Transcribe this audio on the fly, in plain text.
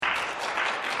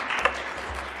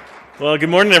Well, good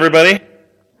morning, everybody.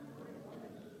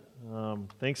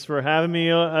 Thanks for having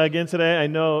me again today. I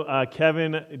know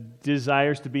Kevin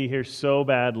desires to be here so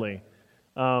badly,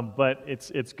 but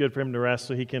it's good for him to rest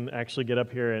so he can actually get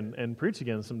up here and preach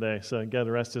again someday, so got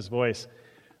to rest his voice.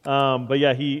 But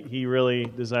yeah, he really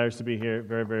desires to be here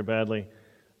very, very badly.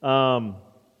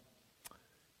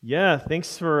 Yeah,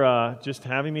 thanks for just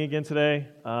having me again today.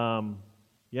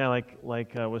 Yeah,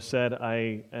 like was said,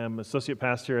 I am associate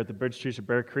pastor at the Bridge Church of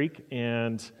Bear Creek,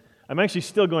 and I'm actually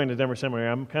still going to Denver Seminary.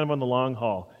 I'm kind of on the long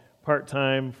haul,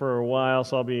 part-time for a while,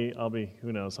 so I'll be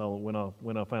who knows when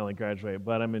I'll finally graduate.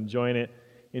 But I'm enjoying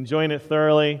it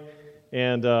thoroughly,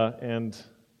 and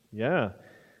yeah.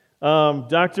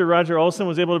 Dr. Roger Olson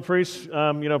was able to preach,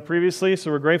 previously, so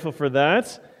we're grateful for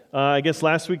that. I guess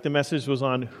last week the message was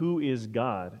on who is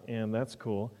God, and that's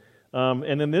cool.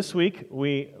 And then this week,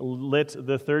 we lit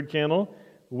the third candle,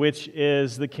 which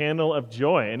is the candle of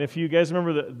joy. And if you guys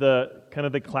remember the kind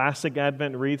of the classic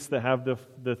Advent wreaths that have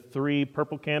the three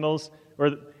purple candles,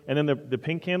 and then the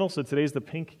pink candle, so today's the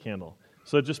pink candle.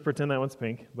 So just pretend that one's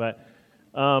pink. But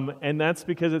and that's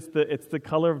because it's the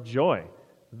color of joy.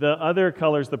 The other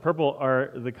colors, the purple,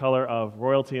 are the color of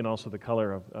royalty and also the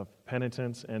color of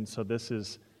penitence. And so this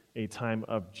is a time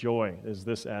of joy, is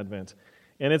this Advent.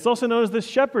 And it's also known as the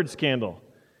shepherd's candle.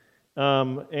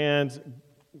 And,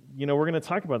 we're going to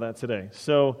talk about that today.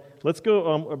 So let's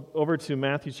go over to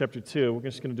Matthew chapter 2. We're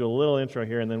just going to do a little intro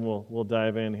here, and then we'll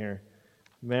dive in here.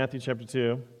 Matthew chapter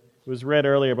 2. It was read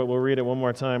earlier, but we'll read it one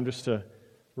more time just to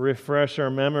refresh our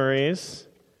memories.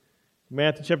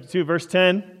 Matthew chapter 2, verse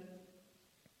 10.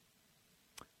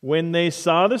 When they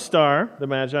saw the star, the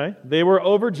Magi, they were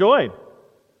overjoyed.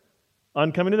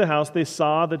 On coming to the house, they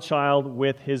saw the child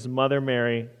with his mother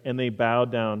Mary, and they bowed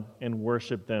down and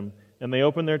worshipped them. And they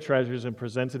opened their treasures and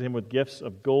presented him with gifts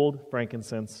of gold,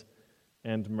 frankincense,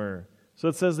 and myrrh. So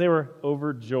it says they were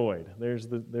overjoyed. There's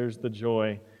the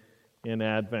joy in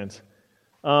Advent.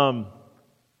 So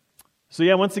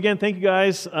yeah, once again, thank you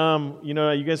guys.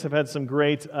 You guys have had some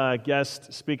great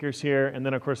guest speakers here, and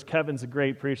then of course Kevin's a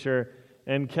great preacher,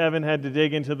 and Kevin had to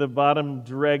dig into the bottom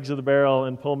dregs of the barrel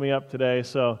and pull me up today.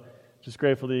 So just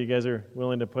grateful that you guys are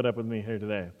willing to put up with me here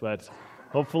today. But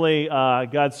hopefully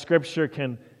God's Scripture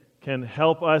can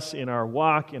help us in our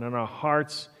walk and in our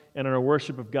hearts and in our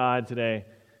worship of God today.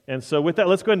 And so with that,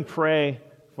 let's go ahead and pray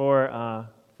for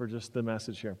just the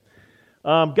message here.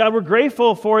 God, we're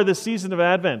grateful for the season of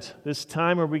Advent, this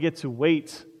time where we get to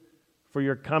wait for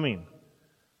your coming.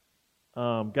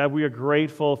 God, we are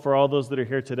grateful for all those that are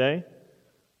here today.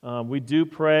 We do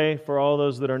pray for all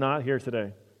those that are not here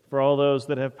today, for all those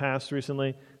that have passed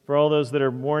recently, for all those that are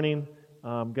mourning.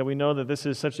 God, we know that this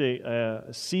is such a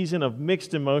season of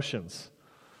mixed emotions.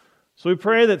 So we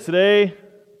pray that today,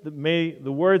 may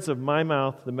the words of my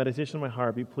mouth, the meditation of my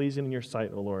heart, be pleasing in your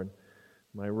sight, O Lord,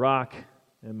 my rock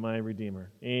and my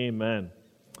redeemer. Amen.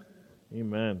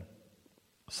 Amen.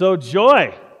 So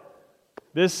joy.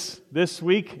 This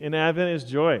week in Advent is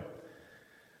joy.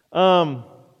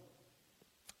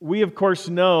 We, of course,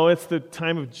 know it's the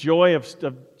time of joy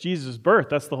of Jesus' birth.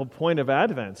 That's the whole point of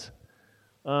Advent.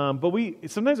 But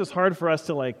sometimes it's hard for us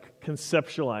to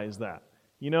conceptualize that,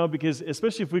 because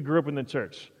especially if we grew up in the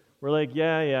church, we're like,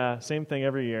 yeah, same thing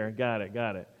every year, got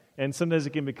it. And sometimes it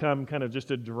can become kind of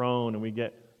just a drone and we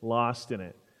get lost in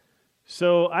it.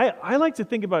 So I like to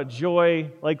think about joy,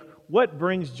 like what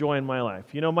brings joy in my life.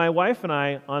 My wife and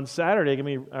I on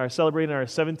Saturday are celebrating our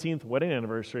 17th wedding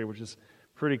anniversary, which is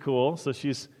pretty cool. So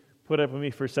she's put up with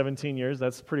me for 17 years.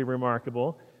 That's pretty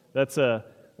remarkable. That's a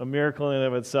miracle in and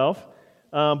of itself.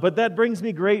 But that brings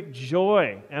me great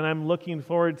joy, and I'm looking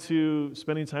forward to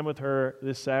spending time with her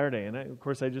this Saturday. And of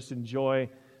course, I just enjoy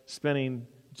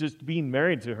just being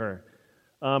married to her.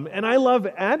 And I love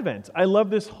Advent. I love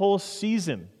this whole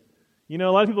season. A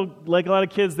lot of people, like a lot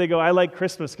of kids, they go, I like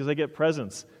Christmas because I get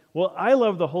presents. Well, I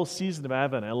love the whole season of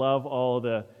Advent. I love all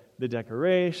the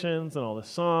decorations and all the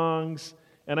songs.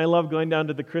 And I love going down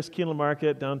to the Christkindl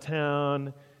Market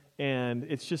downtown, and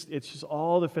it's just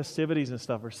all the festivities and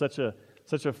stuff are such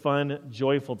a fun,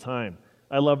 joyful time.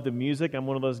 I love the music. I'm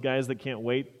one of those guys that can't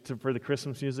wait for the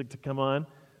Christmas music to come on.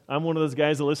 I'm one of those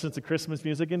guys that listens to Christmas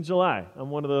music in July.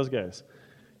 I'm one of those guys.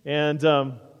 And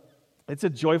it's a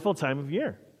joyful time of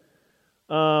year.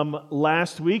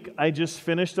 Last week, I just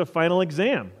finished a final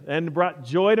exam and brought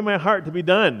joy to my heart to be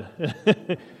done.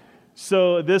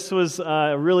 So this was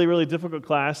a really, really difficult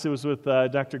class. It was with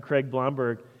Dr. Craig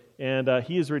Blomberg, and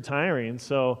he is retiring.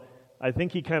 So I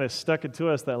think he kind of stuck it to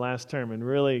us that last term and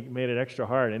really made it extra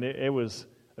hard. And it was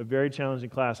a very challenging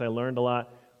class. I learned a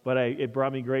lot, but it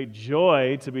brought me great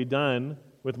joy to be done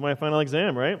with my final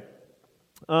exam, right?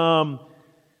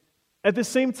 At the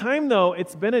same time, though,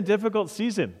 it's been a difficult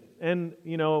season. And,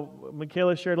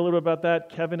 Michaela shared a little bit about that.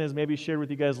 Kevin has maybe shared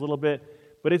with you guys a little bit.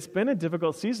 But it's been a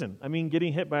difficult season. I mean,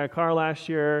 getting hit by a car last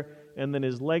year, and then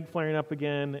his leg flaring up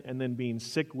again, and then being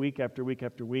sick week after week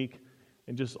after week,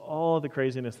 and just all the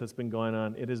craziness that's been going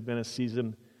on. It has been a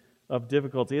season of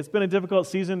difficulty. It's been a difficult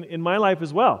season in my life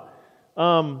as well.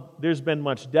 There's been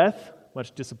much death,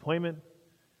 much disappointment,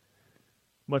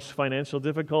 much financial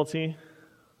difficulty.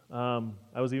 I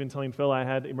was even telling Phil I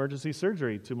had emergency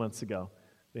surgery 2 months ago.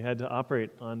 They had to operate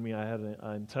on me. I had an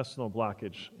intestinal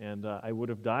blockage, and I would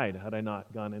have died had I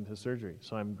not gone into surgery.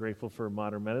 So I'm grateful for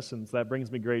modern medicine. So that brings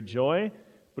me great joy.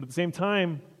 But at the same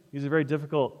time, these are very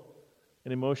difficult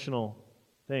and emotional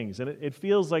things. And it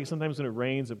feels like sometimes when it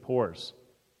rains, it pours.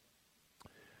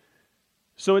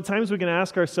 So at times we can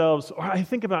ask ourselves, or I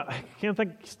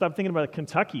can't stop thinking about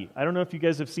Kentucky. I don't know if you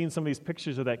guys have seen some of these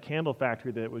pictures of that candle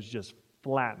factory that was just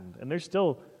flattened, and they're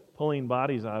still pulling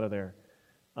bodies out of there.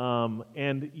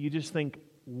 And you just think,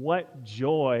 what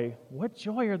joy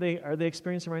are they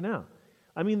experiencing right now?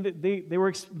 I mean, they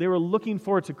were looking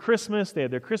forward to Christmas. They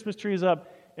had their Christmas trees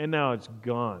up, and now it's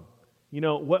gone.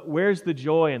 Where's the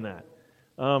joy in that?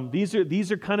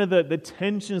 These are kind of the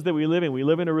tensions that we live in. We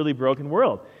live in a really broken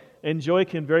world. And joy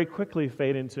can very quickly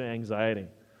fade into anxiety.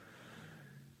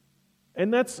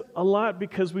 And that's a lot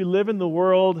because we live in the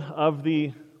world of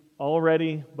the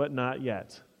already but not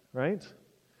yet, right?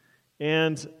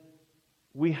 And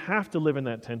we have to live in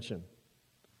that tension.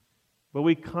 But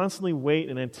we constantly wait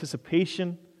in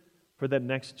anticipation for that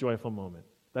next joyful moment.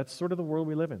 That's sort of the world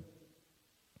we live in.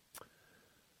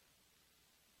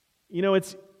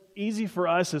 It's easy for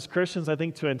us as Christians, I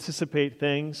think, to anticipate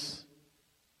things.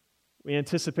 We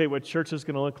anticipate what church is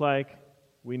going to look like.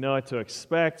 We know what to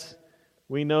expect.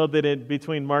 We know that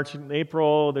between March and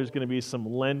April, there's going to be some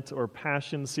Lent or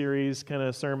Passion series kind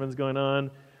of sermons going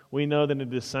on. We know that in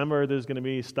December, there's going to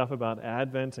be stuff about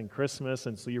Advent and Christmas,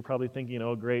 and so you're probably thinking,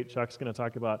 oh, great, Chuck's going to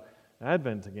talk about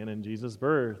Advent again and Jesus'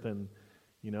 birth and,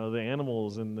 the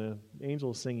animals and the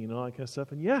angels singing and all that kind of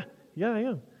stuff. And yeah, I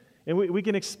am. And we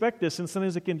can expect this, and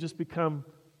sometimes it can just become,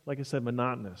 like I said,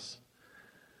 monotonous.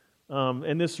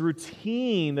 And this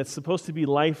routine that's supposed to be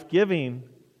life-giving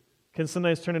can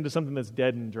sometimes turn into something that's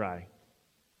dead and dry.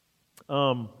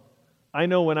 I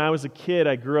know when I was a kid,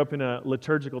 I grew up in a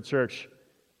liturgical church,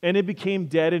 and it became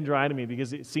dead and dry to me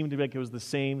because it seemed to me like it was the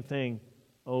same thing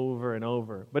over and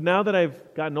over. But now that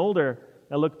I've gotten older,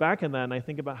 I look back on that and I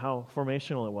think about how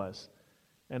formational it was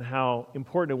and how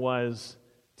important it was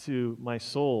to my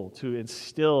soul to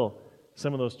instill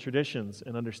some of those traditions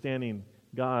and understanding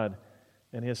God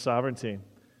and His sovereignty.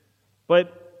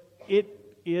 But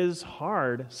it is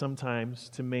hard sometimes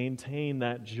to maintain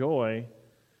that joy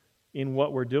in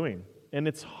what we're doing. And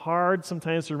it's hard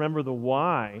sometimes to remember the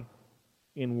why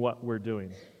in what we're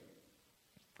doing.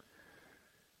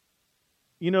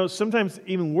 Sometimes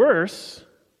even worse,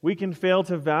 we can fail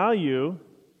to value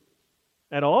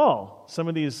at all some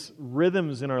of these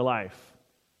rhythms in our life,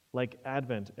 like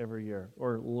Advent every year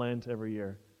or Lent every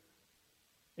year.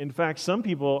 In fact, some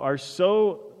people are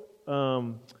so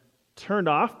turned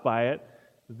off by it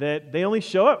that they only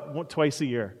show up twice a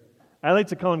year. I like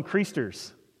to call them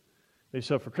creasters. They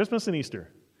show up for Christmas and Easter,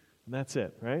 and that's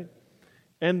it, right?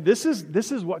 And this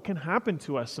is what can happen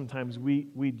to us sometimes.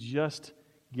 We just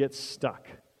get stuck.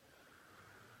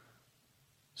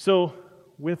 So,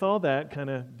 with all that kind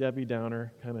of Debbie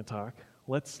Downer kind of talk,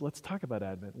 let's talk about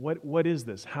Advent. What is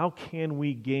this? How can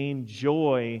we gain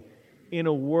joy in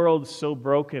a world so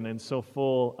broken and so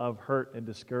full of hurt and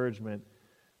discouragement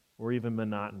or even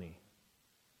monotony?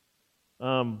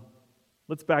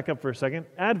 Let's back up for a second.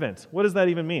 Advent, what does that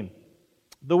even mean?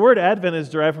 The word Advent is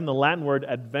derived from the Latin word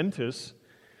adventus,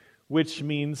 which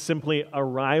means simply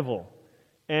arrival.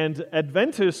 And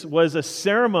Adventus was a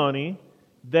ceremony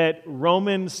that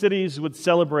Roman cities would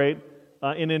celebrate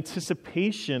in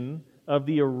anticipation of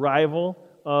the arrival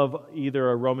of either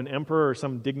a Roman emperor or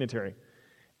some dignitary.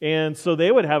 And so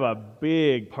they would have a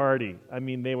big party. I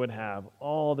mean, they would have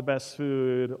all the best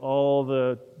food, all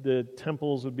the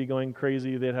temples would be going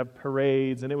crazy, they'd have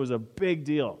parades, and it was a big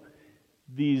deal.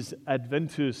 These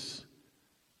Adventus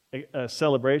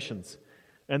celebrations.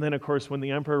 And then, of course, when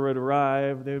the emperor would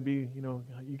arrive, there would be,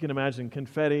 you can imagine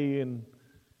confetti and,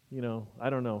 I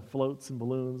don't know, floats and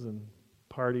balloons and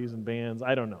parties and bands.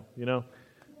 I don't know,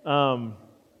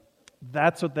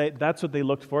 That's what they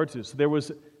looked forward to. So there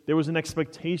was an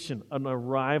expectation, an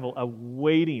arrival, a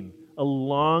waiting, a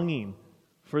longing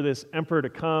for this emperor to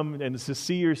come and to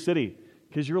see your city.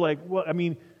 Because you're like, well, I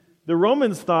mean, the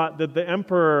Romans thought that the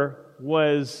emperor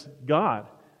was God.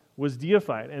 was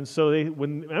deified. And so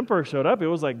when the emperor showed up, it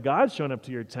was like God showing up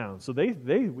to your town. So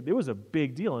it was a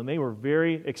big deal, and they were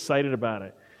very excited about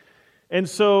it. And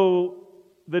so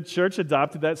the church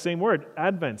adopted that same word,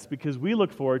 Advent, because we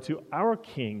look forward to our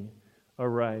King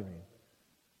arriving.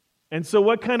 And so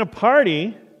what kind of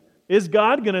party is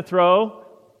God going to throw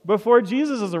before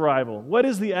Jesus' arrival? What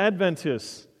is the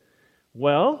Adventus?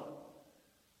 Well,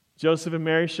 Joseph and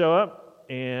Mary show up,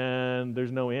 and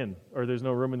there's no inn, or there's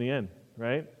no room in the inn,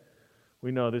 right?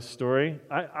 We know this story.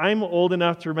 I'm old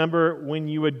enough to remember when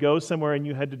you would go somewhere and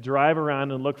you had to drive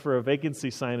around and look for a vacancy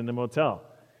sign in a motel.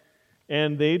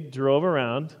 And they drove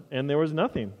around, and there was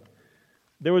nothing.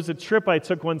 There was a trip I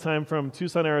took one time from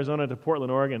Tucson, Arizona to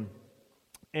Portland, Oregon.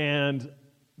 And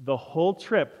the whole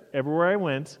trip, everywhere I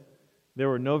went, there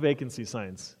were no vacancy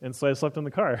signs. And so I slept in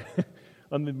the car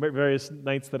on the various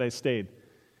nights that I stayed.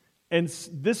 And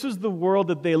this was the world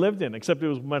that they lived in, except it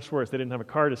was much worse. They didn't have a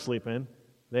car to sleep in.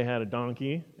 They had a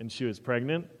donkey, and she was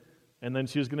pregnant, and then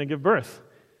she was going to give birth.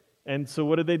 And so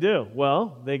what did they do?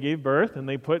 Well, they gave birth, and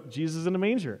they put Jesus in a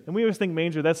manger. And we always think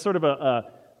manger, that's sort of a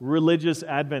religious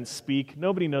Advent speak.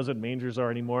 Nobody knows what mangers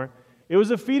are anymore. It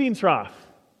was a feeding trough.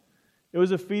 It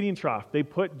was a feeding trough. They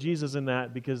put Jesus in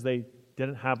that because they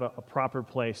didn't have a proper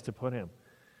place to put him.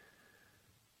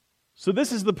 So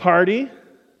this is the party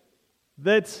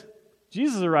that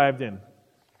Jesus arrived in.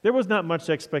 There was not much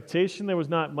expectation. There was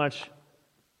not much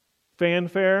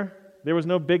fanfare. There was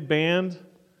no big band.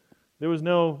 There was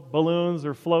no balloons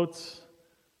or floats.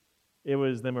 It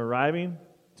was them arriving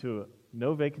to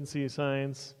no vacancy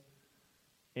signs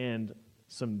and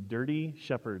some dirty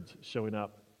shepherds showing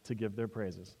up to give their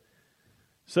praises.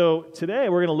 So today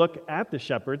we're going to look at the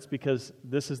shepherds because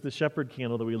this is the shepherd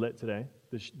candle that we lit today,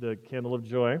 the candle of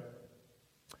joy.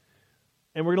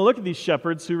 And we're going to look at these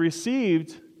shepherds who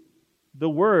received the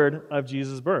word of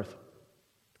Jesus' birth.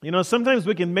 You know, sometimes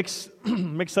we can mix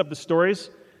up the stories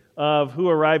of who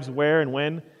arrives where and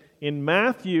when. In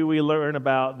Matthew, we learn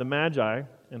about the Magi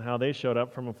and how they showed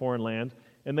up from a foreign land,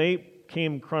 and they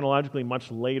came chronologically much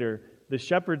later. The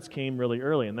shepherds came really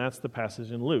early, and that's the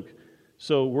passage in Luke.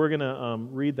 So we're going to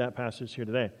read that passage here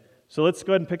today. So let's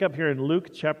go ahead and pick up here in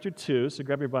Luke chapter 2. So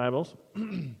grab your Bibles.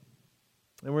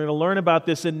 And we're going to learn about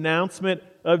this announcement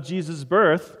of Jesus'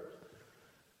 birth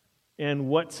and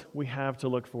what we have to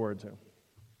look forward to.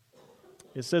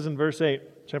 It says in verse 8,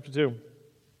 chapter 2,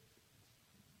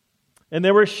 "And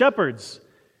there were shepherds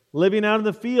living out in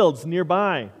the fields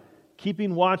nearby,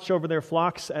 keeping watch over their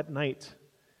flocks at night.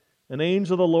 An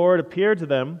angel of the Lord appeared to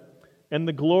them, and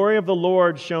the glory of the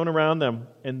Lord shone around them,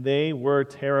 and they were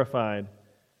terrified.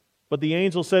 But the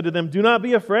angel said to them, 'Do not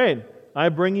be afraid. I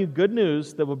bring you good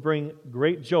news that will bring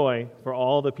great joy for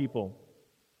all the people.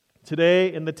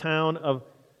 Today in the town of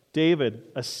David,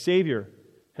 a Savior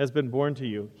has been born to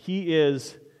you. He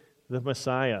is the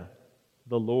Messiah,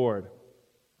 the Lord.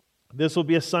 This will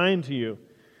be a sign to you.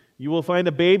 You will find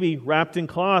a baby wrapped in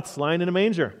cloths lying in a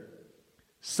manger.'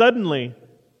 Suddenly,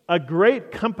 a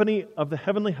great company of the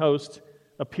heavenly host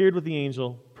appeared with the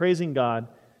angel, praising God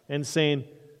and saying,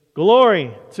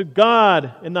 'Glory to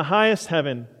God in the highest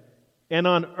heaven, and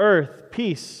on earth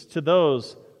peace to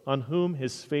those on whom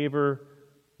his favor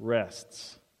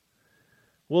rests.'"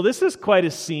 Well, this is quite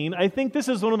a scene. I think this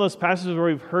is one of those passages where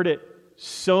we've heard it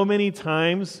so many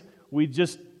times, we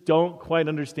just don't quite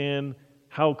understand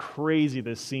how crazy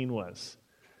this scene was.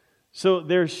 So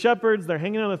there's shepherds, they're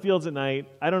hanging out in the fields at night.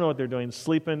 I don't know what they're doing,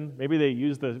 sleeping. Maybe they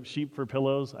use the sheep for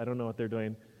pillows. I don't know what they're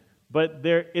doing. But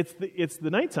it's the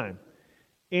nighttime.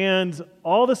 And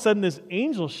all of a sudden this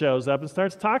angel shows up and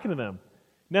starts talking to them.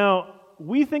 Now,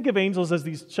 we think of angels as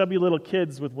these chubby little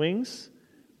kids with wings.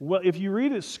 Well, if you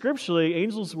read it scripturally,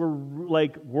 angels were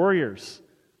like warriors,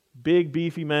 big,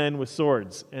 beefy men with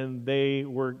swords, and they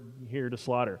were here to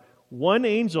slaughter. One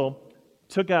angel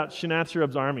took out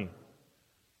Sennacherib's army,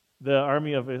 the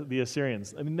army of the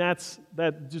Assyrians. I mean,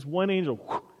 that just one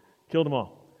angel killed them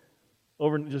all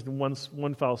over just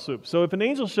one foul swoop. So if an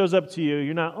angel shows up to you,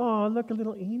 you're not, "Oh, look, a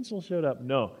little angel showed up."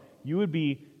 No, you would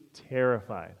be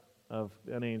terrified of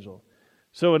an angel.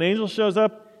 So an angel shows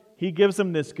up. He gives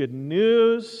them this good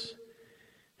news.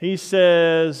 He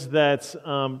says that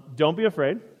don't be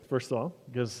afraid, first of all,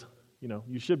 because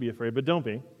you should be afraid, but don't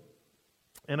be.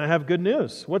 And I have good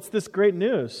news. What's this great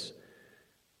news?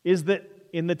 Is that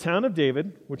in the town of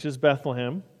David, which is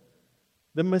Bethlehem,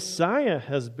 the Messiah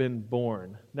has been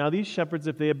born. Now these shepherds,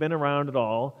 if they had been around at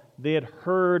all, they had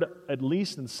heard, at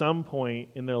least in some point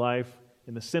in their life,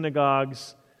 in the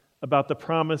synagogues, about the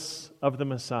promise of the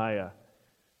Messiah.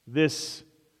 This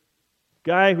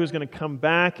guy who's going to come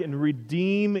back and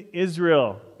redeem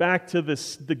Israel back to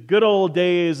the good old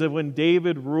days of when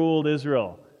David ruled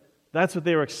Israel. That's what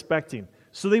they were expecting.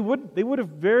 So they would have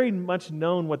very much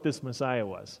known what this Messiah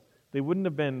was. They wouldn't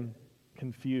have been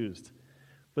confused.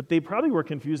 But they probably were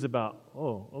confused about,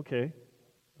 oh, okay,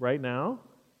 right now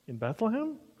in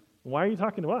Bethlehem? Why are you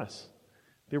talking to us?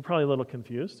 They were probably a little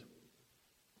confused.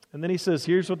 And then he says,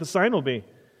 here's what the sign will be.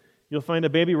 You'll find a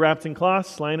baby wrapped in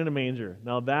cloths, lying in a manger.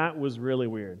 Now that was really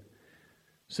weird.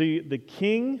 See, the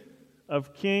King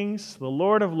of Kings, the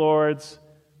Lord of Lords,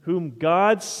 whom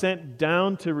God sent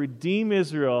down to redeem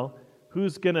Israel,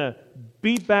 who's going to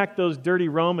beat back those dirty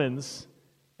Romans,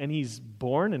 and he's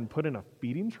born and put in a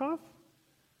feeding trough?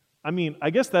 I mean, I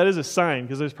guess that is a sign,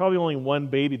 because there's probably only one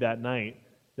baby that night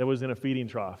that was in a feeding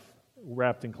trough,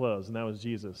 wrapped in clothes, and that was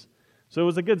Jesus. So it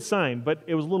was a good sign, but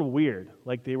it was a little weird.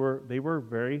 Like they were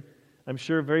very, I'm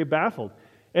sure, very baffled.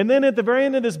 And then at the very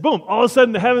end of this, boom, all of a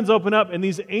sudden the heavens open up and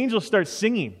these angels start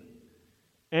singing.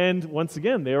 And once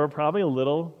again, they were probably a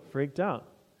little freaked out.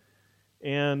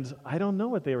 And I don't know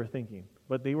what they were thinking,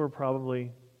 but they were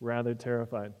probably rather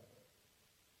terrified.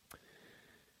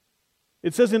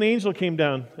 It says an angel came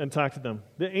down and talked to them.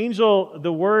 The angel,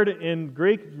 the word in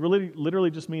Greek really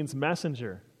literally just means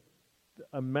messenger.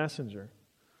 A messenger.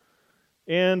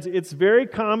 And it's very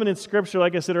common in Scripture,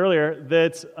 like I said earlier,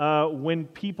 that when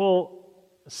people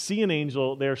see an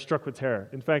angel, they are struck with terror.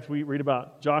 In fact, we read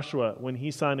about Joshua. When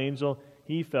he saw an angel,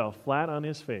 he fell flat on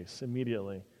his face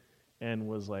immediately and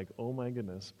was like, oh my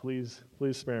goodness, please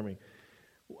spare me.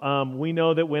 We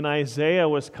know that when Isaiah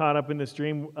was caught up in this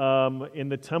dream in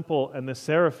the temple and the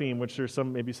seraphim, which are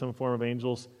maybe some form of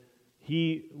angels,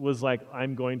 he was like,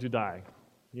 I'm going to die.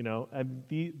 You know, and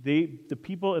the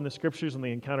people in the Scriptures when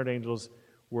they encountered angels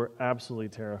were absolutely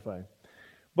terrified.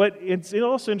 But it's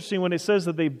also interesting when it says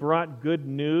that they brought good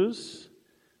news.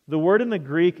 The word in the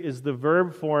Greek is the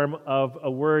verb form of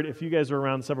a word. If you guys were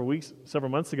around several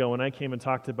months ago when I came and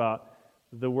talked about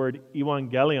the word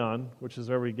evangelion, which is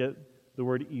where we get the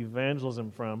word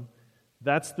evangelism from,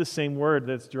 that's the same word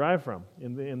that's derived from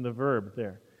in the verb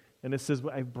there. And it says,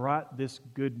 I brought this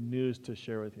good news to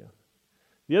share with you.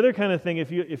 The other kind of thing,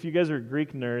 if you guys are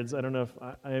Greek nerds, I don't know if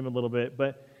I am a little bit,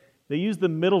 but they use the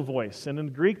middle voice. And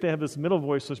in Greek, they have this middle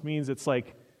voice, which means it's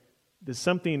like there's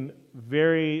something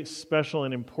very special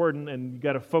and important, and you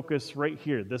got to focus right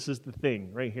here. This is the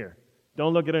thing right here.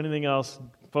 Don't look at anything else.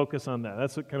 Focus on that.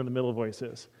 That's what kind of the middle voice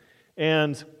is.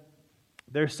 And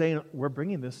they're saying, we're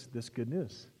bringing this good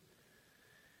news.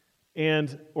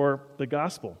 Or the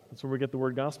gospel. That's where we get the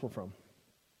word gospel from.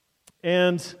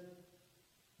 And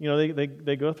you know,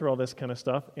 they go through all this kind of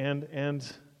stuff, and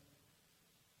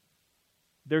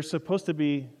they're supposed to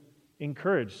be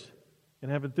encouraged and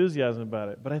have enthusiasm about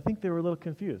it. But I think they were a little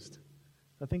confused.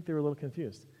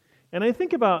 And I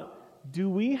think about, do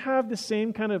we have the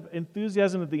same kind of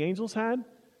enthusiasm that the angels had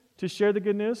to share the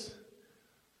good news?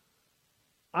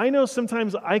 I know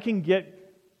sometimes I can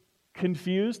get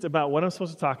confused about what I'm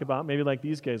supposed to talk about, maybe like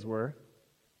these guys were,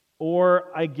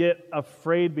 or I get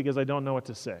afraid because I don't know what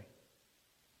to say.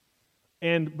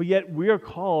 But yet we are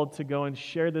called to go and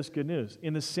share this good news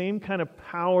in the same kind of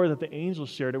power that the angels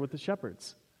shared it with the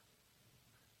shepherds.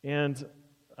 And,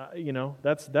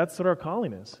 that's what our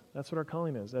calling is. That's what our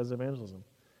calling is as evangelism.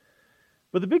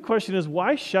 But the big question is,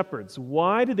 why shepherds?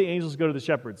 Why did the angels go to the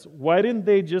shepherds? Why didn't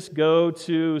they just go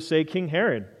to, say, King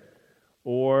Herod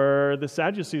or the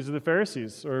Sadducees or the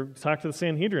Pharisees or talk to the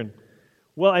Sanhedrin?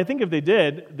 Well, I think if they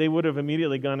did, they would have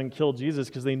immediately gone and killed Jesus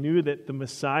because they knew that the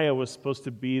Messiah was supposed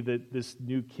to be this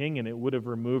new king, and it would have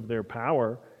removed their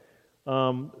power.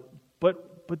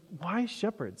 But why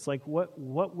shepherds? Like,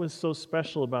 what was so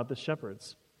special about the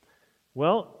shepherds?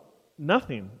 Well,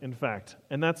 nothing, in fact.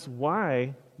 And that's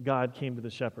why God came to the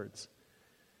shepherds.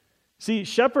 See,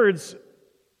 shepherds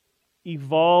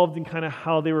evolved in kind of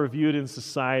how they were viewed in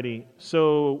society.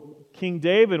 So King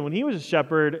David, when he was a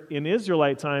shepherd in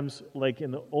Israelite times, like in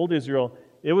the old Israel,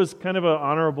 it was kind of an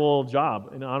honorable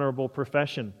job, an honorable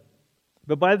profession.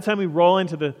 But by the time we roll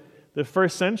into the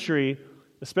first century,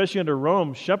 especially under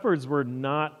Rome, shepherds were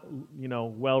not,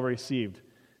 well received.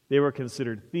 They were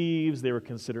considered thieves, they were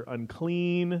considered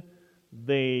unclean,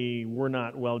 they were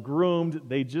not well groomed,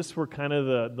 they just were kind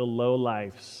of the low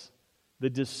lifes, the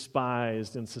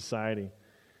despised in society.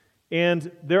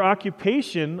 And their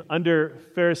occupation under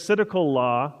Pharisaical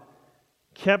law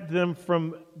kept them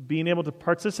from being able to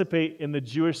participate in the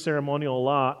Jewish ceremonial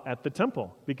law at the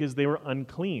temple because they were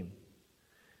unclean.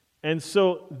 And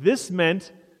so this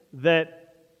meant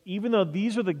that even though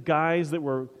these are the guys that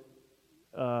were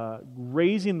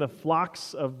raising the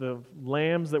flocks of the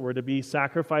lambs that were to be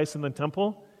sacrificed in the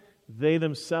temple, they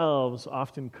themselves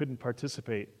often couldn't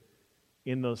participate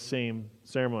in those same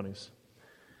ceremonies.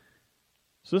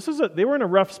 So they were in a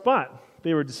rough spot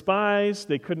They were despised.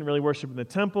 They couldn't really worship in the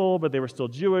temple, but they were still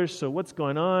Jewish. So what's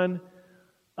going on?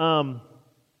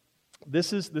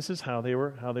 This is how they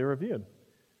were viewed.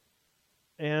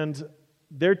 And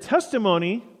their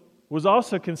testimony was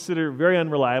also considered very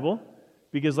unreliable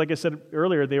because, like I said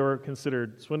earlier, they were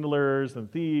considered swindlers and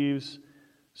thieves.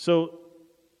 So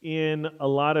in a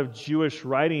lot of Jewish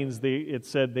writings, it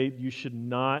said you should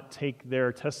not take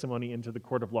their testimony into the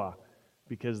court of law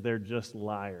because they're just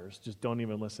liars. Just don't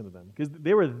even listen to them because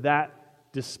they were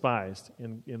that despised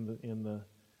in the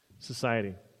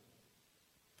society.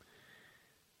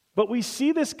 But we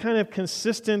see this kind of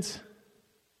consistent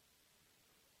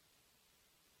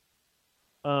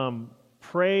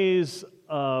praise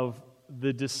of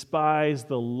the despised,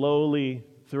 the lowly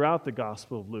throughout the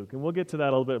Gospel of Luke. And we'll get to that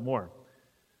a little bit more.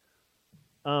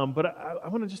 But I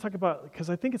want to just talk about, because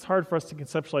I think it's hard for us to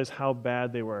conceptualize how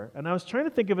bad they were. And I was trying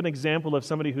to think of an example of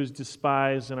somebody who's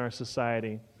despised in our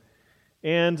society.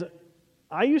 And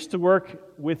I used to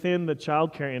work within the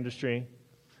childcare industry,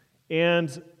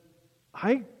 and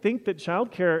I think that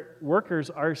childcare workers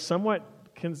are somewhat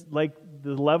like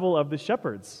the level of the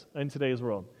shepherds in today's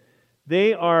world.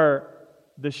 They are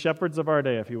the shepherds of our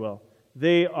day, if you will.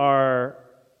 They are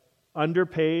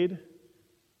underpaid,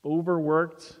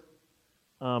 overworked.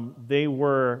 They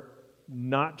were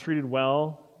not treated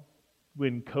well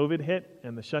when COVID hit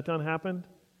and the shutdown happened.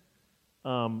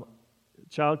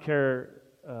 Childcare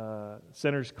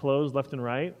centers closed left and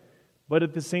right. But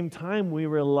at the same time, we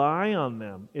rely on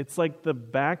them. It's like the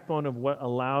backbone of what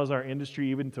allows our industry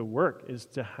even to work is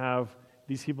to have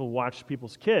these people watch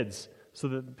people's kids so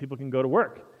that people can go to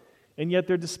work. And yet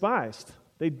they're despised.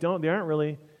 They aren't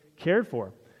really cared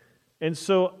for. And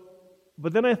so,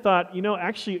 but then I thought,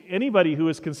 actually anybody who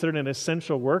was considered an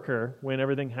essential worker when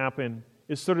everything happened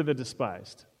is sort of the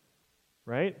despised,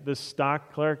 right? The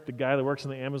stock clerk, the guy that works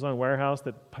in the Amazon warehouse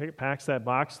that packs that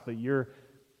box that your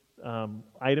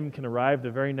item can arrive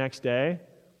the very next day.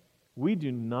 We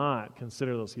do not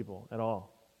consider those people at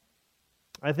all.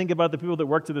 I think about the people that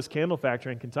worked at this candle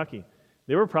factory in Kentucky.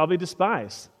 They were probably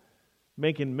despised,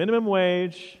 making minimum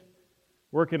wage,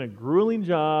 working a grueling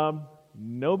job.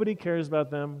 Nobody cares about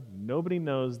them. Nobody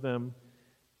knows them.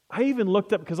 I even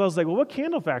looked up, because I was like, well, what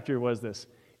candle factory was this?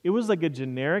 It was like a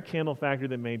generic candle factory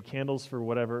that made candles for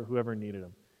whoever needed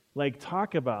them. Like,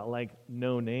 talk about,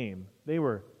 no name. They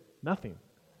were nothing.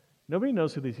 Nobody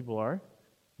knows who these people are.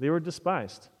 They were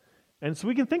despised. And so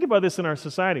we can think about this in our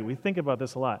society. We think about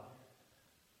this a lot.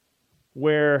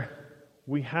 Where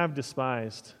we have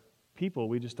despised people,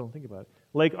 we just don't think about it.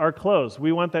 Like our clothes.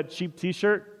 We want that cheap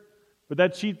t-shirt, but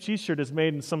that cheap t-shirt is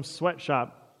made in some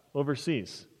sweatshop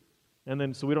overseas. And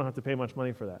then so we don't have to pay much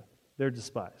money for that. They're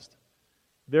despised.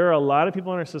 There are a lot of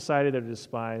people in our society that are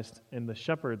despised, and the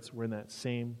shepherds were in that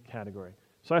same category.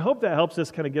 So I hope that helps us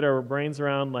kind of get our brains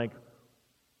around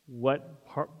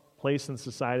what place in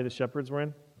society the shepherds were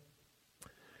in.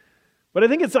 But I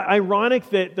think it's ironic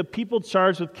that the people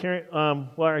charged with carrying... I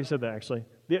already said that, actually.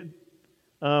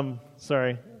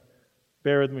 Sorry.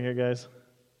 Bear with me here, guys.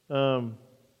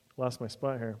 Lost my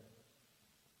spot here.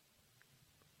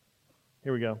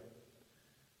 Here we go.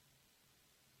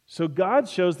 So God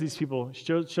shows these people,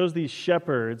 shows these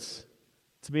shepherds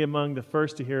to be among the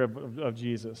first to hear of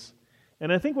Jesus.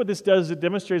 And I think what this does, it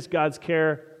demonstrates God's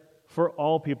care for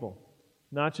all people,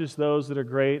 not just those that are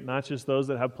great, not just those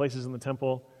that have places in the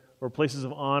temple or places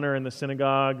of honor in the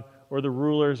synagogue or the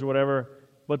rulers or whatever,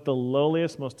 but the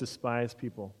lowliest, most despised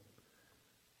people.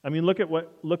 I mean, look at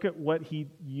what he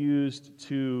used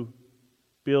to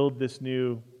build this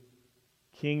new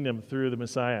kingdom through the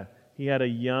Messiah. He had a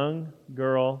young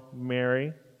girl,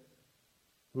 Mary,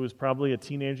 who was probably a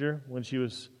teenager when she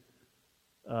was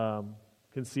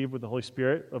conceived with the Holy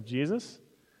Spirit of Jesus.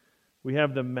 We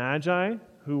have the Magi,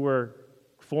 who were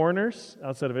foreigners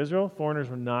outside of Israel. Foreigners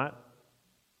were not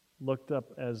looked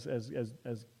up as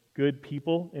good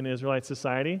people in Israelite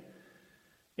society.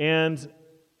 And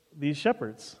these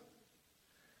shepherds.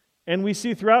 And we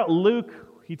see throughout Luke,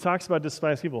 he talks about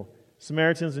despised people.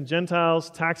 Samaritans and Gentiles,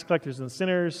 tax collectors and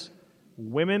sinners,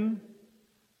 women,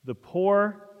 the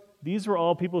poor. These were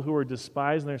all people who were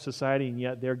despised in their society, and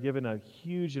yet they're given a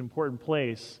huge, important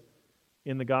place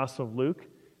in the Gospel of Luke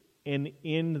and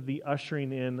in the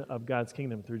ushering in of God's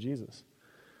kingdom through Jesus.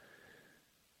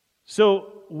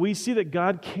 So we see that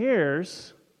God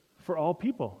cares for all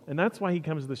people, and that's why he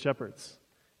comes to the shepherds.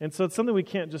 And so it's something we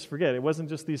can't just forget. It wasn't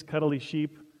just these cuddly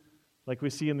sheep like we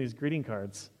see in these greeting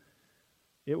cards.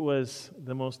 It was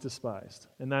the most despised,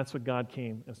 and that's what God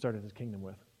came and started his kingdom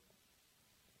with.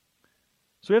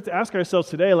 So we have to ask ourselves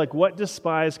today, what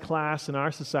despised class in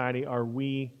our society are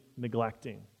we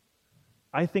neglecting?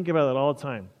 I think about it all the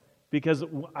time. because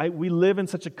we live in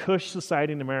such a cush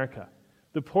society in America.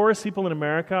 The poorest people in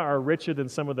America are richer than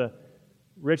some of the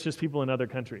richest people in other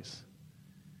countries.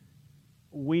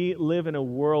 We live in a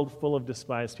world full of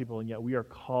despised people, and yet we are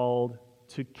called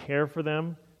to care for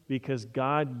them because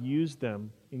God used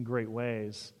them in great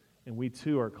ways, and we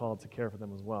too are called to care for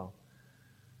them as well.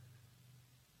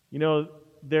 You know,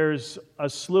 there's a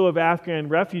slew of Afghan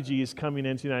refugees coming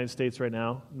into the United States right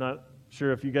now. I'm not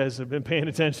sure if you guys have been paying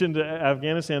attention to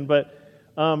Afghanistan, but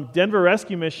Denver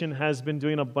Rescue Mission has been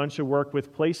doing a bunch of work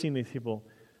with placing these people.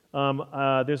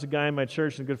 There's a guy in my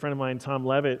church, a good friend of mine, Tom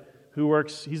Levitt,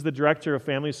 he's the director of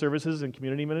family services and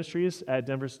community ministries at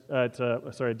Denver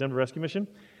Rescue Mission.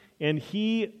 And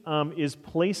he is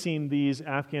placing these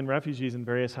Afghan refugees in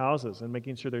various houses and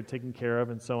making sure they're taken care of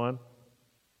and so on.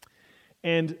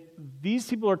 And these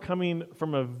people are coming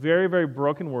from a very, very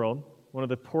broken world, one of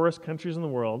the poorest countries in the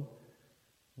world,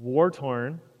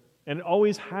 war-torn, and it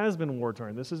always has been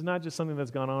war-torn. This is not just something that's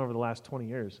gone on over the last 20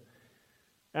 years.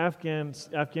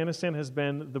 Afghanistan has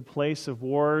been the place of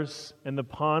wars and the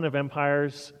pawn of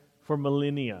empires for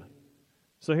millennia.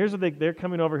 So here's what they're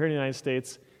coming over here in the United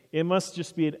States. It must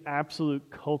just be an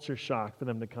absolute culture shock for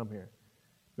them to come here.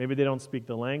 Maybe they don't speak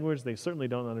the language. They certainly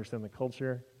don't understand the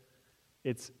culture.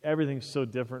 Everything's so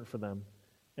different for them.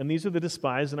 And these are the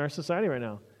despised in our society right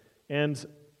now. And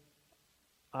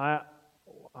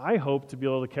I hope to be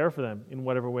able to care for them in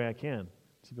whatever way I can,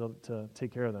 to be able to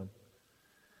take care of them.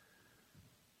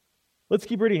 Let's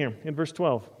keep reading here in verse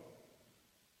 12.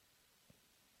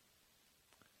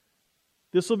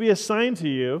 This will be a sign to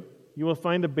you. You will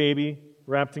find a baby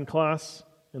wrapped in cloths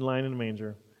and lying in a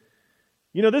manger.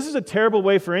 You know, this is a terrible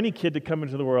way for any kid to come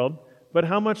into the world, but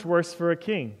how much worse for a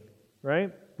king,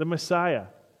 right? The Messiah,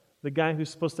 the guy who's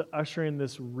supposed to usher in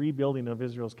this rebuilding of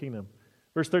Israel's kingdom.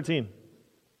 Verse 13.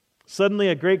 Suddenly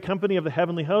a great company of the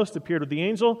heavenly host appeared with the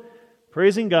angel,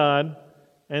 praising God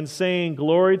and saying,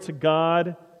 "Glory to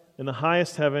God in the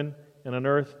highest heaven, and on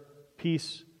earth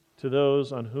peace to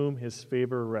those on whom his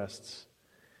favor rests."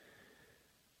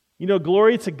 You know,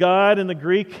 glory to God in the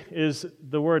Greek is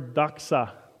the word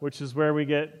doxa, which is where we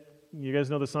get, you guys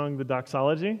know the song, the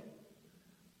doxology?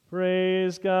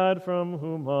 Praise God from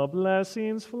whom all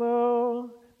blessings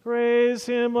flow. Praise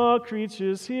Him, all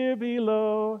creatures here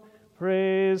below.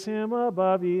 Praise Him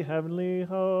above, ye heavenly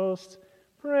host.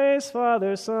 Praise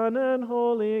Father, Son, and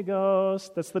Holy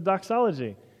Ghost. That's the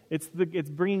doxology. It's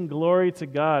bringing glory to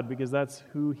God because that's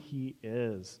who He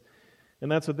is. And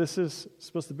that's what this is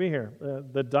supposed to be here,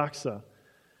 the doxa.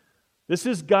 This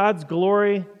is God's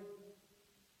glory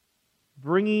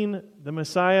bringing the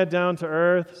Messiah down to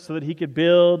earth so that He could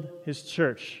build His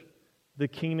church, the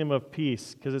kingdom of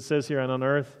peace. Because it says here, and on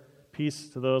earth, peace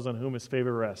to those on whom His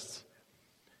favor rests.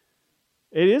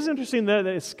 It is interesting that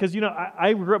it's because, you know,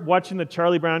 I grew up watching the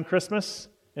Charlie Brown Christmas,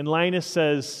 and Linus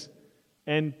says,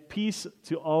 "And peace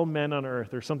to all men on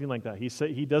earth," or something like that.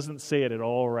 He doesn't say it at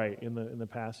all right in the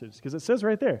passage, because it says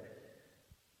right there,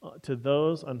 "To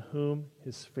those on whom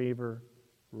His favor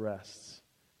rests."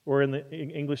 Or in the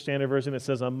English Standard Version, it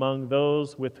says, "Among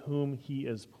those with whom He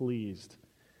is pleased."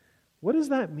 What does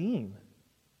that mean?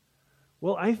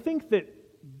 Well, I think that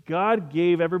God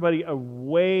gave everybody a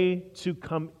way to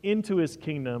come into His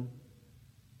kingdom,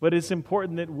 but it's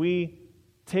important that we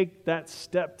take that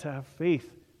step to have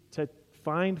faith, to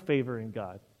find favor in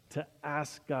God, to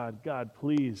ask God, "God,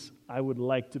 please, I would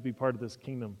like to be part of this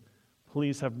kingdom.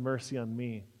 Please have mercy on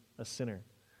me, a sinner."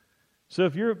 So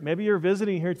if maybe you're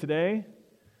visiting here today,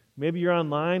 maybe you're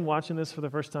online watching this for the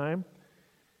first time,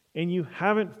 and you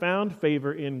haven't found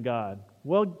favor in God,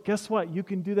 well, guess what? You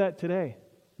can do that today.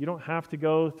 You don't have to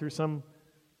go through some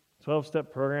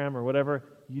 12-step program or whatever.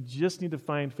 You just need to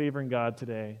find favor in God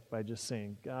today by just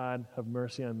saying, "God, have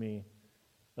mercy on me,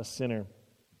 a sinner."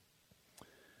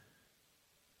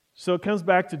 So it comes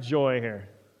back to joy here.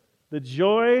 The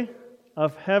joy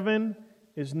of heaven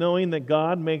is knowing that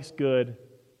God makes good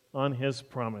on His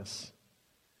promise.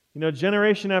 You know,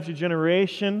 generation after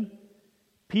generation,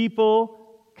 people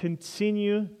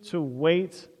continue to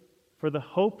wait for the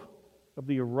hope of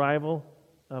the arrival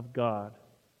of God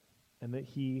and that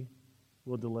He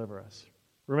will deliver us.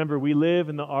 Remember, we live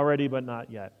in the already but not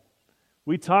yet.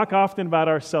 We talk often about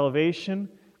our salvation,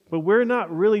 but we're not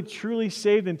really truly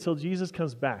saved until Jesus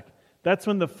comes back. That's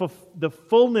when the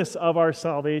fullness of our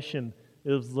salvation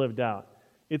is lived out.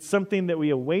 It's something that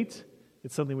we await,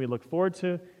 it's something we look forward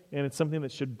to, and it's something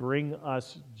that should bring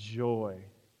us joy.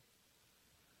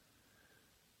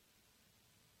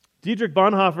 Dietrich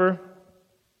Bonhoeffer,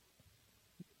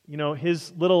 you know,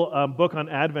 his little book on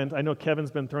Advent, I know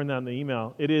Kevin's been throwing that in the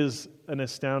email. It is an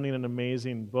astounding and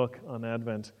amazing book on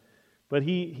Advent. But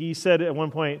he said at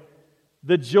one point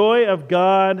The joy of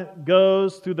God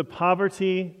goes through the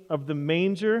poverty of the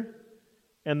manger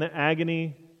and the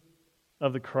agony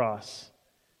of the cross.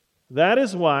 That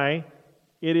is why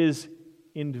it is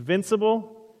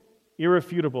invincible,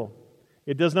 irrefutable.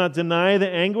 It does not deny the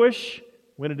anguish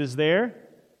when it is there,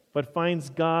 but finds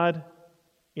God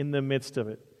in the midst of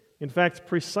it. In fact,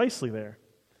 precisely there.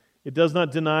 It does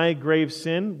not deny grave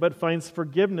sin, but finds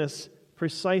forgiveness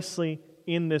precisely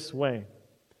in this way.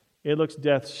 It looks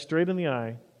death straight in the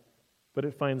eye, but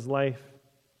it finds life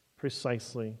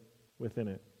precisely within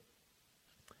it.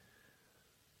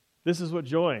 This is what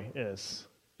joy is.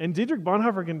 And Dietrich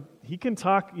Bonhoeffer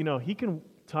can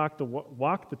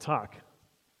walk the talk,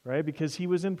 right? Because he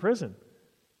was in prison.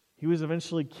 He was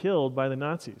eventually killed by the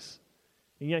Nazis.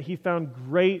 And yet he found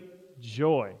great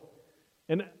joy.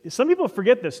 And some people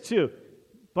forget this too.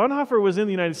 Bonhoeffer was in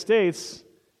the United States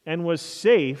and was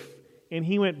safe, and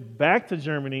he went back to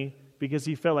Germany because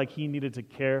he felt like he needed to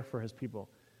care for his people.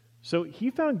 So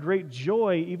he found great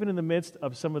joy even in the midst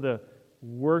of some of the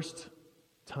worst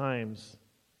times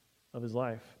of his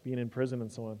life, being in prison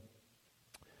and so on.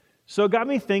 So it got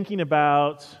me thinking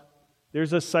about,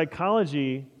 there's a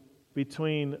psychology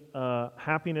between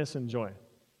happiness and joy.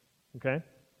 Okay?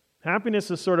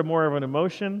 Happiness is sort of more of an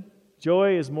emotion.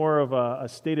 Joy is more of a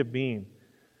state of being.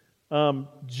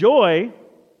 Joy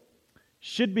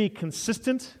should be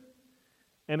consistent,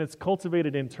 and it's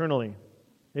cultivated internally.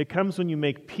 It comes when you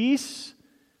make peace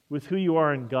with who you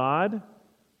are in God,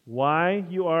 why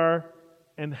you are,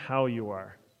 and how you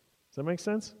are. Does that make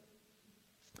sense?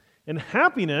 And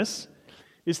happiness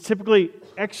is typically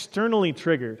externally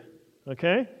triggered,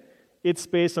 okay? It's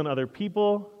based on other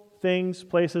people, things,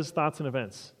 places, thoughts, and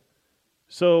events.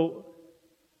 So,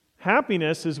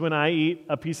 happiness is when I eat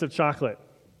a piece of chocolate.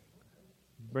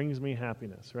 It brings me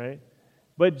happiness, right?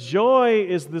 But joy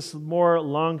is this more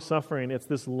long-suffering. It's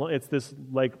this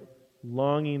like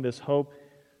longing, this hope.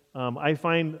 I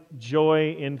find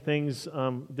joy in things,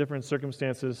 different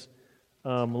circumstances,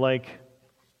 like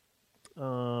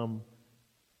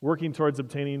working towards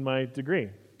obtaining my degree,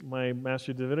 my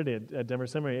Master of Divinity at Denver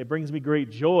Seminary. It brings me great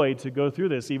joy to go through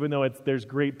this, even though there's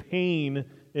great pain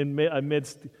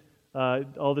amidst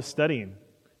all the studying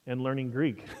and learning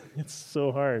Greek. It's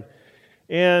so hard.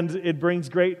 And it brings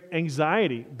great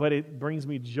anxiety, but it brings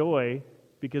me joy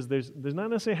because there's not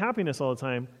necessarily happiness all the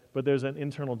time, but there's an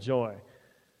internal joy.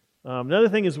 Another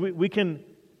thing is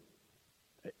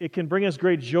it can bring us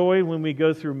great joy when we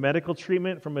go through medical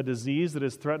treatment from a disease that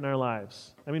has threatened our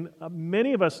lives. I mean,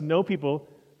 many of us know people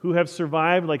who have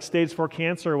survived like stage 4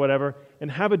 cancer or whatever and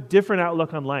have a different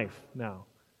outlook on life now.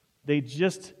 They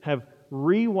just have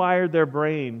rewired their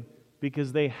brain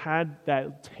because they had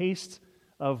that taste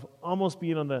of almost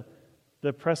being on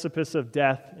the precipice of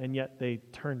death, and yet they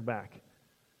turned back.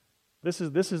 This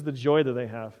is the joy that they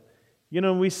have. You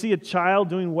know, when we see a child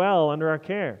doing well under our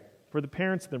care, for the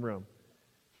parents in the room,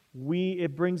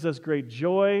 it brings us great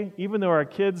joy, even though our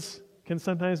kids can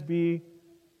sometimes be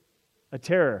a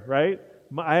terror, right?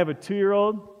 I have a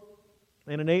 2-year-old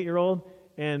and an 8-year-old,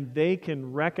 and they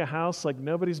can wreck a house like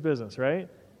nobody's business, right?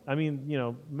 I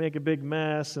mean, make a big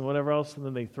mess and whatever else, and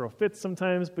then they throw fits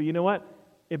sometimes, but you know what?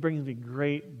 It brings me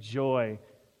great joy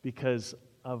because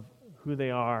of who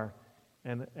they are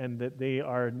and that they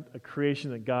are a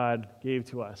creation that God gave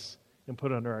to us and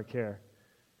put under our care.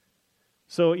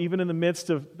 So even in the midst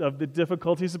of the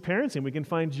difficulties of parenting, we can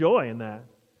find joy in that.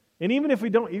 And even if you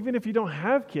don't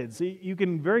have kids, you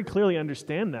can very clearly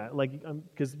understand that, like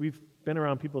because we've been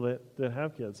around people that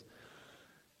have kids.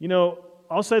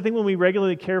 Also, I think when we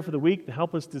regularly care for the weak, the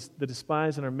helpless, the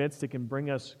despised in our midst, it can bring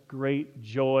us great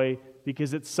joy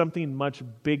because it's something much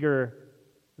bigger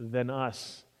than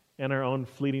us and our own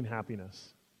fleeting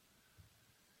happiness.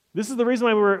 This is the reason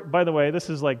why by the way, this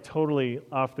is like totally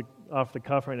off the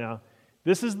cuff right now.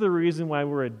 This is the reason why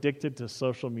we're addicted to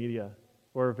social media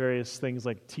or various things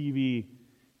like TV,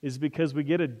 is because we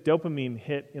get a dopamine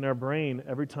hit in our brain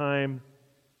every time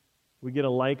we get a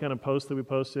like on a post that we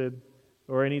posted,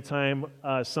 or anytime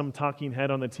some talking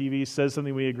head on the TV says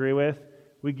something we agree with,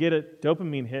 we get a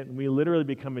dopamine hit and we literally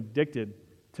become addicted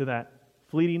to that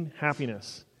fleeting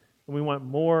happiness. And we want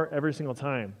more every single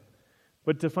time.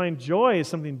 But to find joy is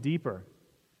something deeper.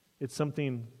 It's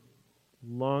something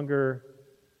longer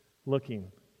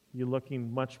looking. You're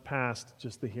looking much past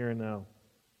just the here and now.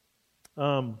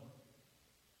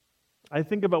 I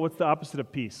think about what's the opposite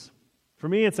of peace. For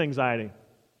me, it's anxiety.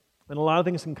 And a lot of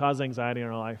things can cause anxiety in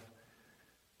our life.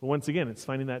 But once again, it's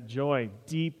finding that joy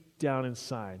deep down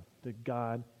inside that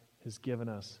God has given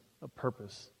us a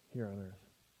purpose here on earth.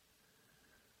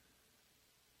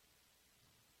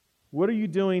 What are you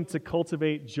doing to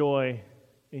cultivate joy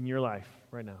in your life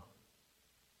right now?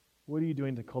 What are you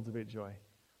doing to cultivate joy?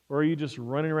 Or are you just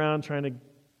running around trying to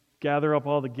gather up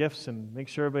all the gifts and make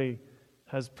sure everybody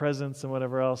has presents and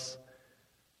whatever else?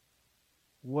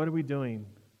 What are we doing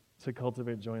to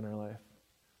cultivate joy in our life?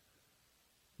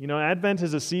 You know, Advent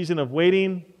is a season of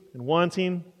waiting and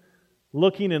wanting,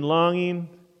 looking and longing,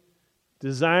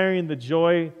 desiring the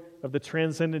joy of the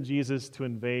transcendent Jesus to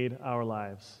invade our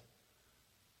lives.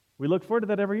 We look forward to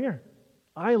that every year.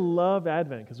 I love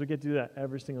Advent because we get to do that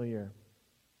every single year.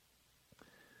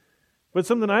 But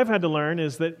something I've had to learn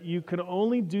is that you can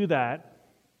only do that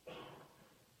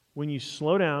when you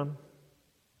slow down,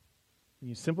 when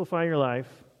you simplify your life,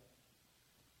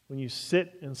 when you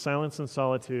sit in silence and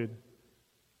solitude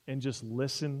and just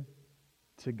listen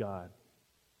to God.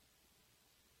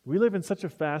 We live in such a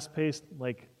fast-paced,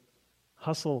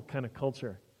 hustle kind of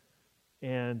culture.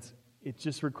 And it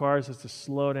just requires us to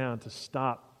slow down, to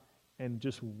stop, and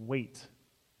just wait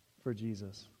for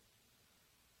Jesus.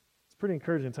 It's a pretty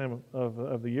encouraging time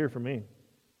of the year for me.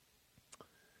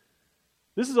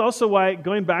 This is also why,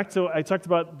 going back to, I talked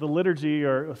about the liturgy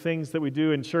or things that we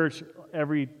do in church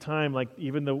every time, like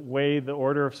even the way the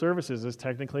order of services is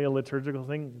technically a liturgical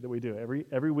thing that we do.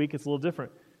 Every week it's a little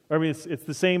different. I mean, it's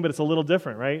the same, but it's a little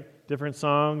different, right? Different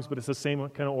songs, but it's the same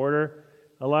kind of order.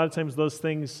 A lot of times those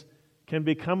things can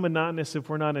become monotonous if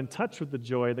we're not in touch with the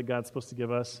joy that God's supposed to give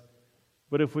us.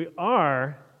 But if we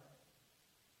are,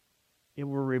 it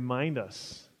will remind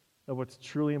us of what's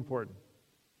truly important.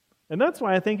 And that's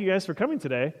why I thank you guys for coming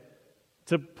today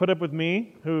to put up with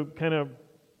me, who kind of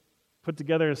put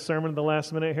together a sermon at the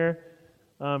last minute here,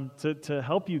 to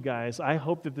help you guys. I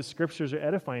hope that the scriptures are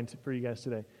edifying for you guys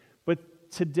today.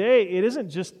 But today, it isn't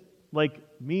just like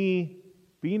me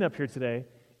being up here today.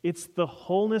 It's the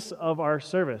wholeness of our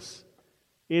service.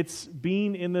 It's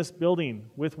being in this building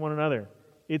with one another.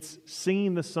 It's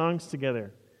singing the songs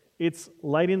together. It's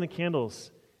lighting the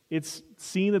candles. It's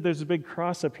seeing that there's a big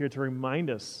cross up here to remind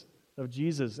us of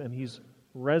Jesus, and He's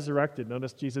resurrected.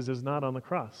 Notice Jesus is not on the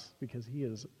cross because He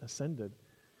is ascended.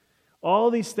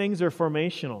 All these things are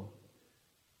formational.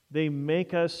 They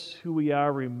make us who we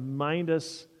are, remind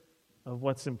us of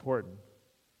what's important.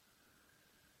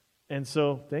 And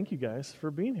so, thank you guys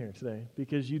for being here today,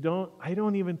 because I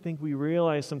don't even think we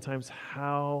realize sometimes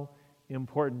how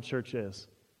important church is.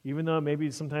 Even though maybe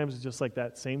sometimes it's just like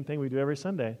that same thing we do every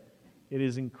Sunday, it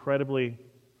is incredibly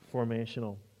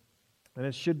formational. And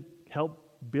it should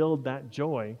help build that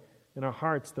joy in our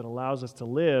hearts that allows us to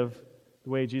live the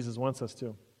way Jesus wants us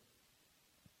to.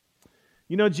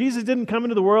 You know, Jesus didn't come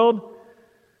into the world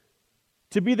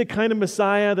to be the kind of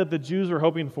Messiah that the Jews were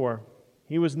hoping for.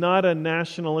 He was not a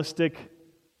nationalistic,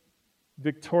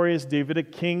 victorious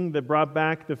Davidic king that brought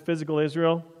back the physical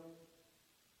Israel.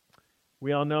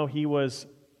 We all know he was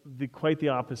quite the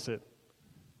opposite.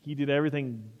 He did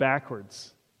everything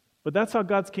backwards. But that's how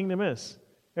God's kingdom is.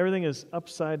 Everything is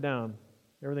upside down.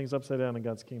 Everything's upside down in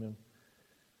God's kingdom.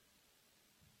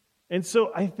 And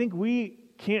so I think we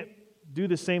can't do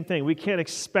the same thing. We can't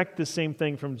expect the same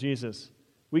thing from Jesus.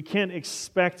 We can't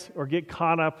expect or get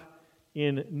caught up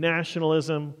in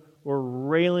nationalism or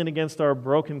railing against our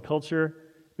broken culture,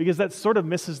 because that sort of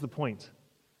misses the point.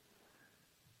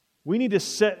 We need to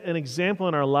set an example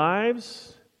in our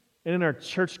lives and in our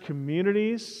church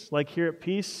communities, like here at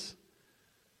Peace.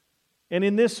 And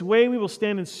in this way, we will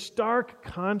stand in stark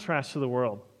contrast to the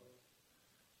world.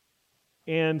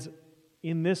 And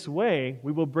in this way,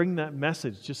 we will bring that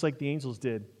message, just like the angels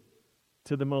did,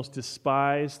 to the most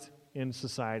despised in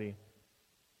society.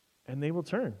 And they will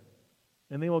turn.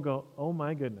 And they will go, oh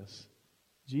my goodness,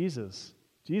 Jesus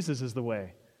is the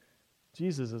way.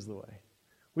 Jesus is the way.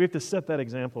 We have to set that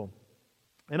example.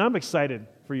 And I'm excited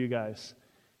for you guys.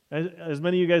 As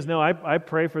many of you guys know, I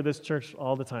pray for this church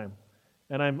all the time.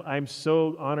 And I'm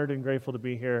so honored and grateful to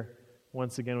be here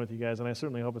once again with you guys, and I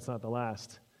certainly hope it's not the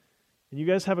last. And you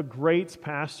guys have a great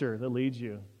pastor that leads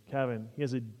you, Kevin. He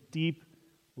has a deep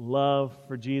love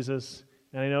for Jesus,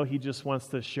 and I know he just wants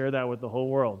to share that with the whole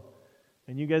world.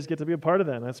 And you guys get to be a part of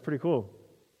that, and that's pretty cool.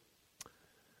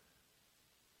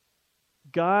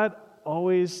 God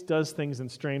always does things in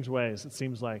strange ways, it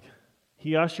seems like.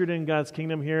 He ushered in God's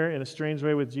kingdom here in a strange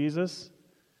way with Jesus.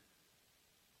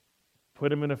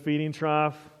 Put him in a feeding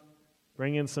trough,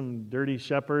 bring in some dirty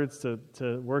shepherds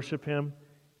to worship him.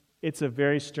 It's a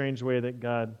very strange way that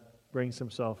God brings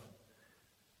himself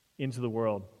into the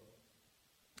world.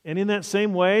 And in that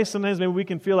same way, sometimes maybe we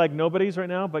can feel like nobodies right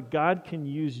now, but God can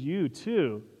use you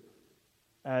too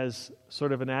as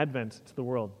sort of an advent to the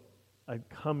world, a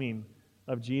coming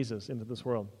of Jesus into this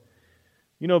world.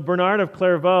 You know, Bernard of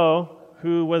Clairvaux,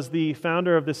 who was the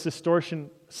founder of the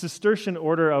Cistercian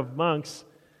order of monks,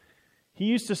 He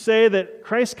used to say that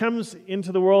Christ comes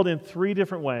into the world in 3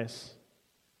 different ways.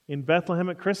 In Bethlehem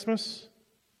at Christmas,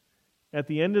 at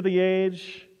the end of the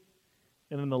age,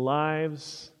 and in the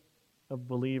lives of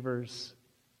believers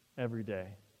every day.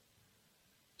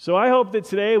 So I hope that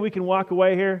today we can walk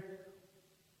away here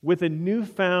with a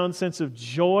newfound sense of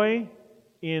joy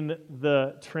in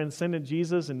the transcendent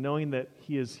Jesus and knowing that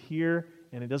He is here,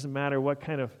 and it doesn't matter what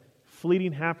kind of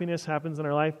fleeting happiness happens in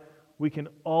our life, we can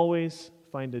always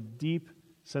find a deep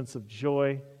sense of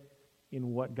joy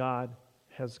in what God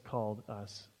has called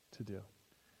us to do.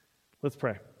 Let's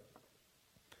pray.